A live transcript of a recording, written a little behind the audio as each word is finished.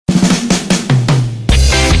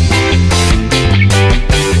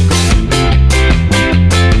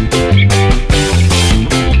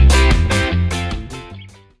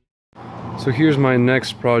So here's my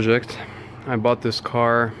next project. I bought this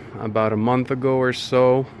car about a month ago or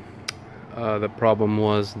so. The problem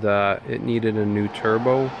was that it needed a new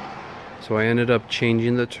turbo, so I ended up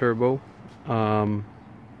changing the turbo,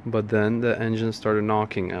 but then the engine started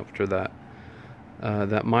knocking after that.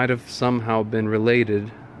 That might have somehow been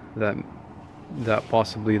related, that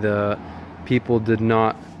possibly the people did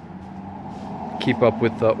not keep up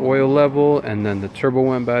with the oil level, and then the turbo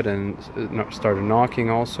went bad and it started knocking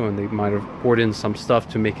also, and they might have poured in some stuff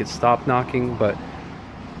to make it stop knocking. But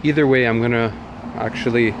either way, I'm gonna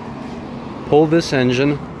actually pull this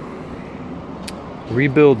engine,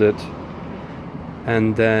 rebuild it,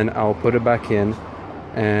 and then I'll put it back in,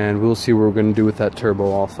 and we'll see what we're gonna do with that turbo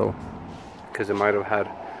also, because it might have had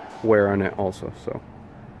wear on it also. So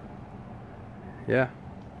yeah,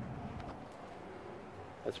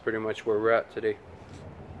 that's pretty much where we're at today.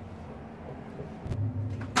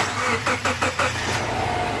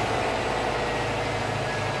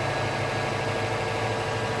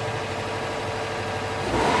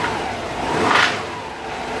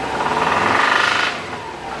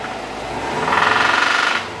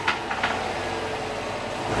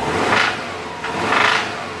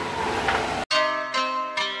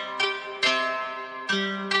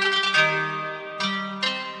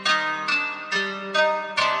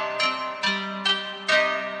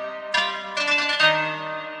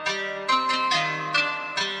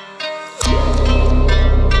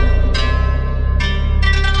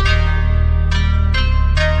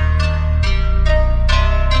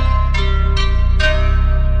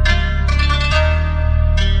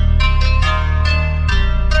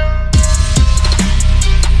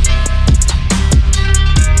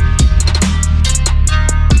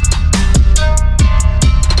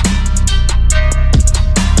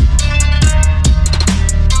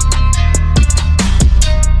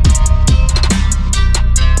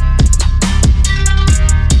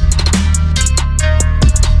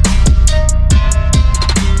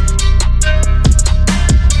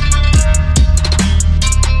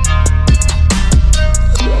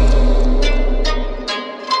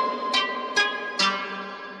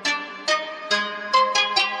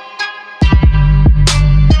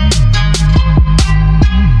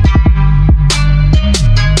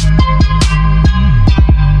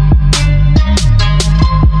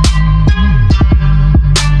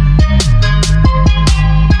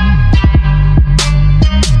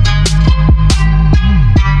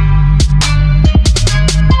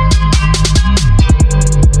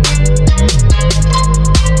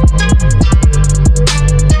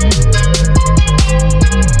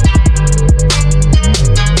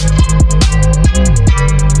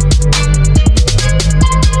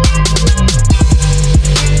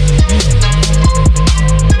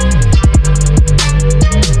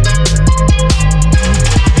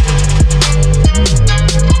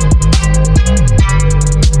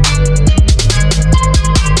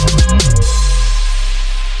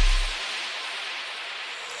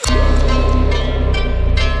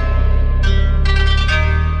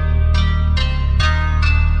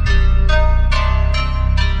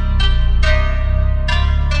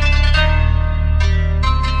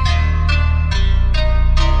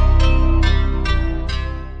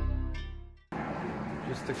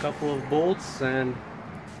 Just a couple of bolts and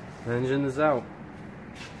the engine is out.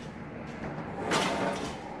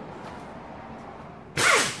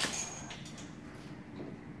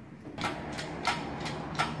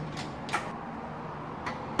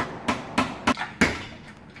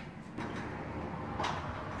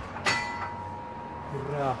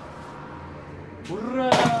 Hurrah!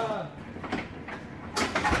 Hurrah!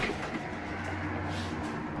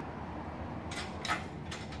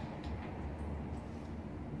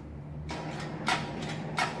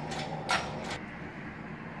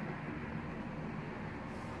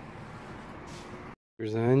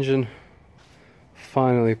 Here's the engine.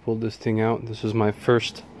 Finally pulled this thing out. This is my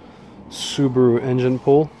first Subaru engine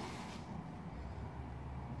pull.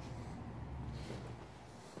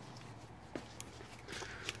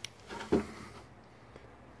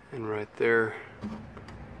 And right there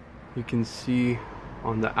you can see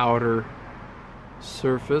on the outer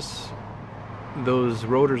surface, those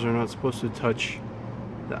rotors are not supposed to touch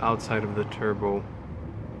the outside of the turbo,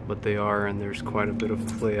 but they are, and there's quite a bit of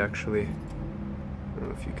play actually. I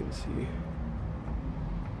don't know if you can see.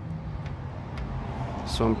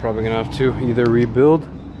 So I'm probably gonna have to either rebuild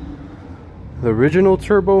the original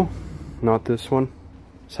turbo, not this one,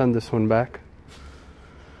 send this one back,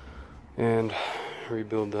 and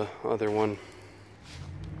rebuild the other one,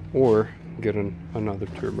 or get another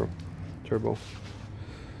turbo.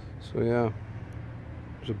 So yeah,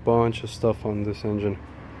 there's a bunch of stuff on this engine.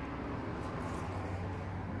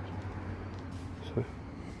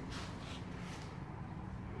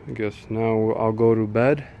 I guess now I'll go to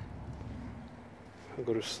bed. I'll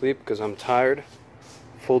go to sleep because I'm tired.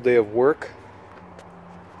 Full day of work.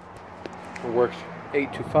 I worked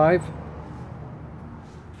 8 to 5.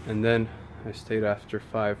 And then I stayed after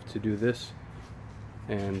 5 to do this.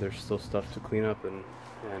 And there's still stuff to clean up, and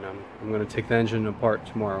I'm gonna take the engine apart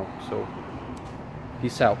tomorrow. So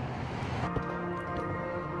peace out.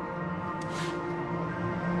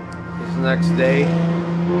 It's the next day.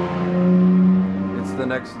 It's the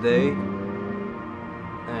next day,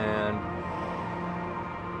 and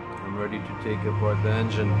I'm ready to take apart the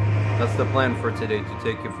engine. That's the plan for today, to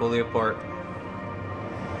take it fully apart.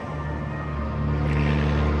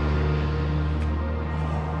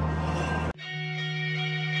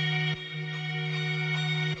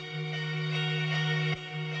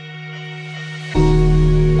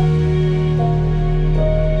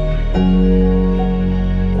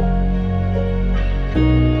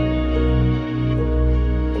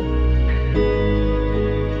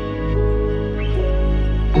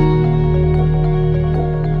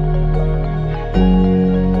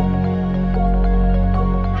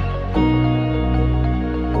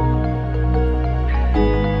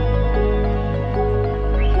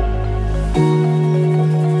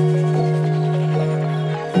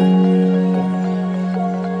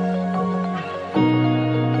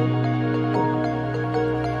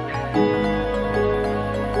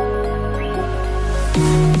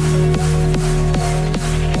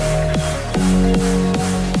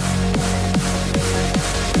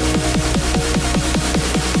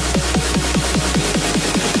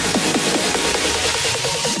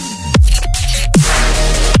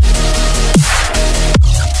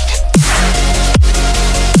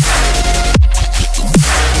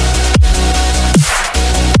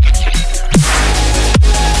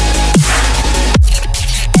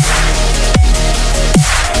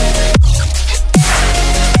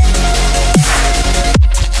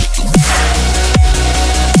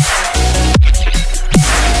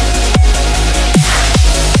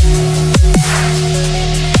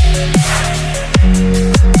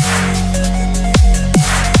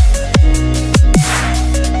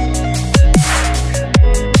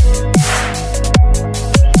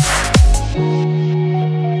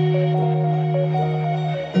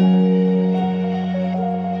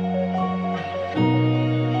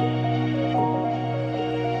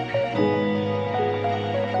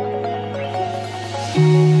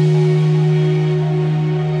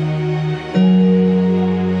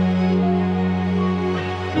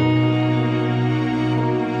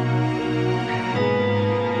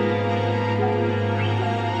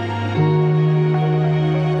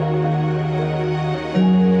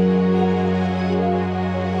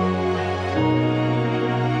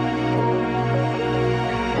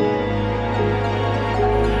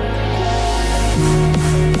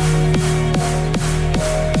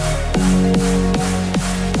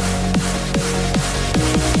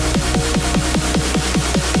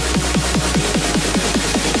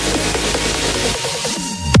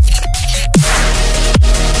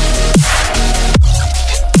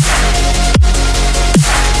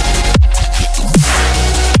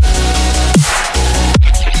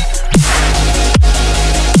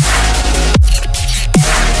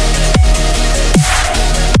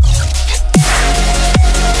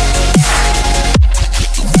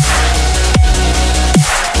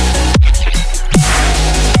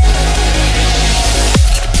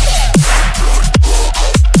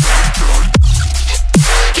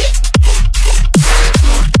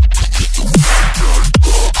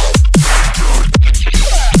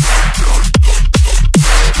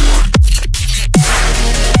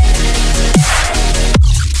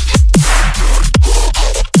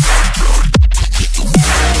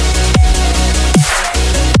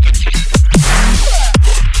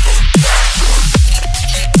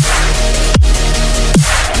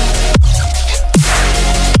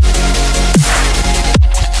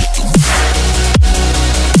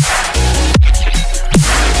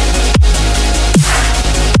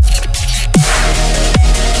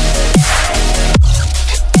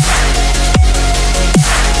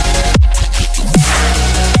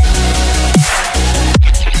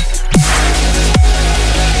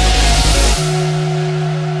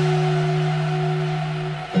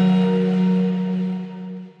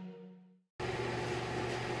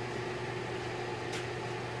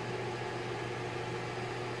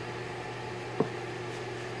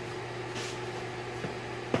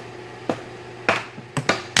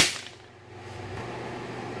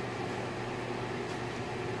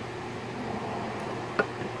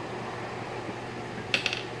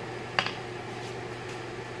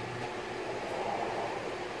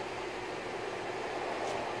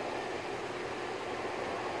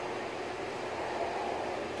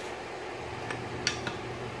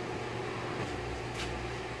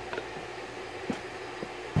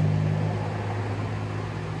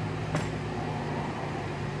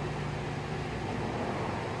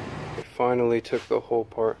 finally took the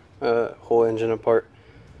whole engine apart.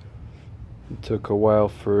 It took a while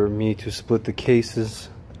for me to split the cases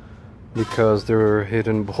because there were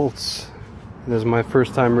hidden bolts. This is my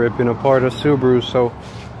first time ripping apart a Subaru, so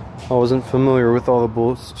I wasn't familiar with all the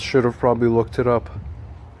bolts. Should have probably looked it up.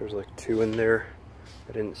 There's like 2 in there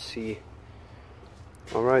I didn't see.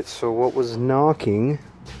 Alright, so what was knocking?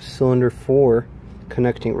 Cylinder 4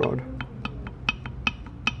 connecting rod.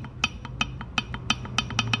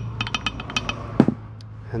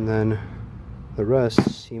 And then the rest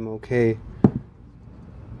seem okay.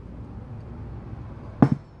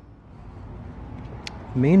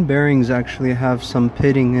 Main bearings actually have some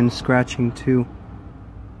pitting and scratching too,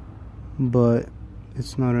 but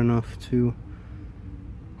it's not enough to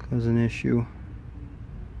cause an issue.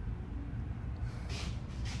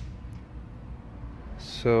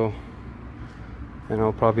 So, and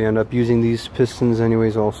I'll probably end up using these pistons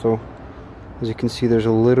anyways also. As you can see, there's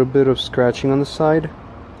a little bit of scratching on the side,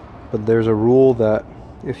 but there's a rule that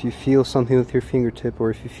if you feel something with your fingertip, or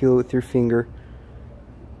if you feel it with your finger,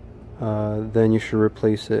 then you should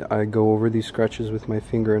replace it. I go over these scratches with my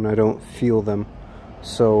finger and I don't feel them,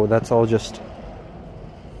 so that's all just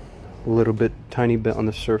a little bit, tiny bit on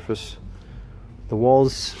the surface. The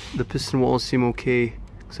walls, the piston walls seem okay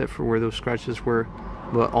except for where those scratches were,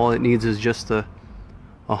 but all it needs is just a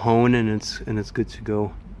hone and it's good to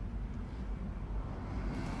go.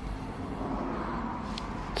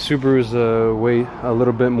 Subaru is a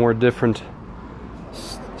little bit more different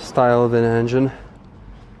style of an engine,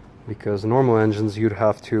 because normal engines you'd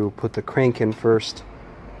have to put the crank in first.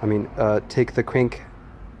 I mean, take the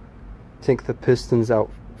pistons out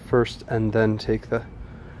first and then take the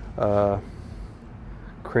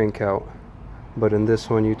crank out. But in this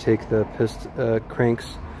one, you take the crank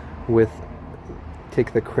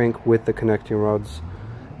with the connecting rods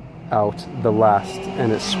out the last,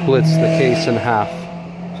 and it splits the case in half.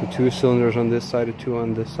 So 2 cylinders on this side and 2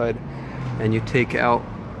 on this side, and you take out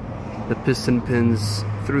the piston pins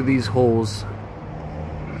through these holes,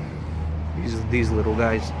 these little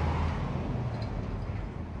guys,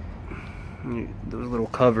 those little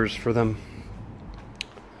covers for them.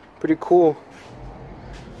 Pretty cool.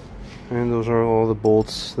 And those are all the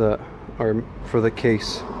bolts that are for the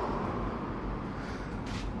case.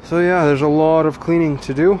 So yeah, there's a lot of cleaning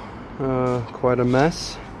to do, quite a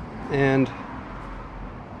mess, and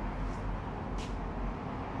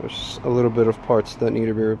there's a little bit of parts that need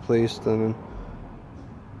to be replaced, and then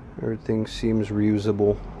everything seems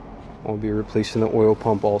reusable. I'll be replacing the oil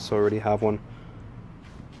pump also, already have one.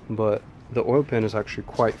 But the oil pan is actually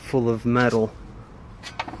quite full of metal.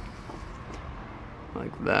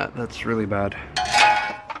 Like that, that's really bad.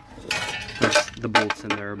 There's the bolts in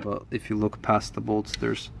there, but if you look past the bolts,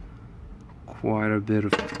 there's quite a bit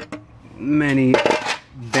of many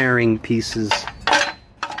bearing pieces.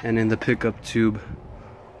 And in the pickup tube,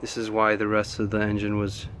 this is why the rest of the engine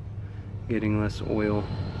was getting less oil,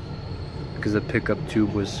 because the pickup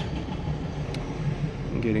tube was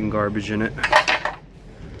getting garbage in it.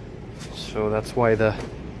 So that's why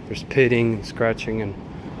there's pitting and scratching,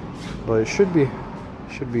 but it should be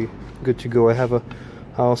good to go. I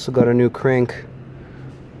also got a new crank,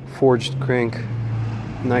 forged crank,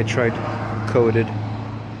 nitride coated,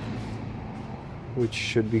 which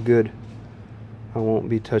should be good. I won't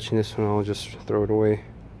be touching this one, I'll just throw it away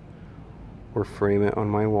or frame it on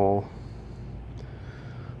my wall.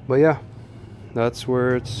 But yeah, that's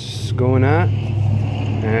where it's going at,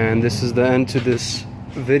 and this is the end to this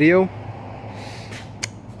video.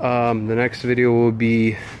 The next video will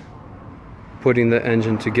be putting the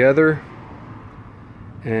engine together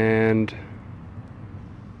and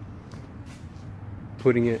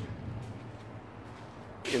putting it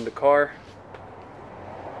in the car,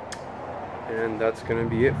 and that's gonna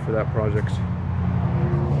be it for that project.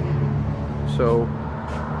 So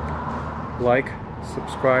like,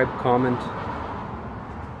 subscribe, comment.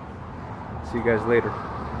 See you guys later.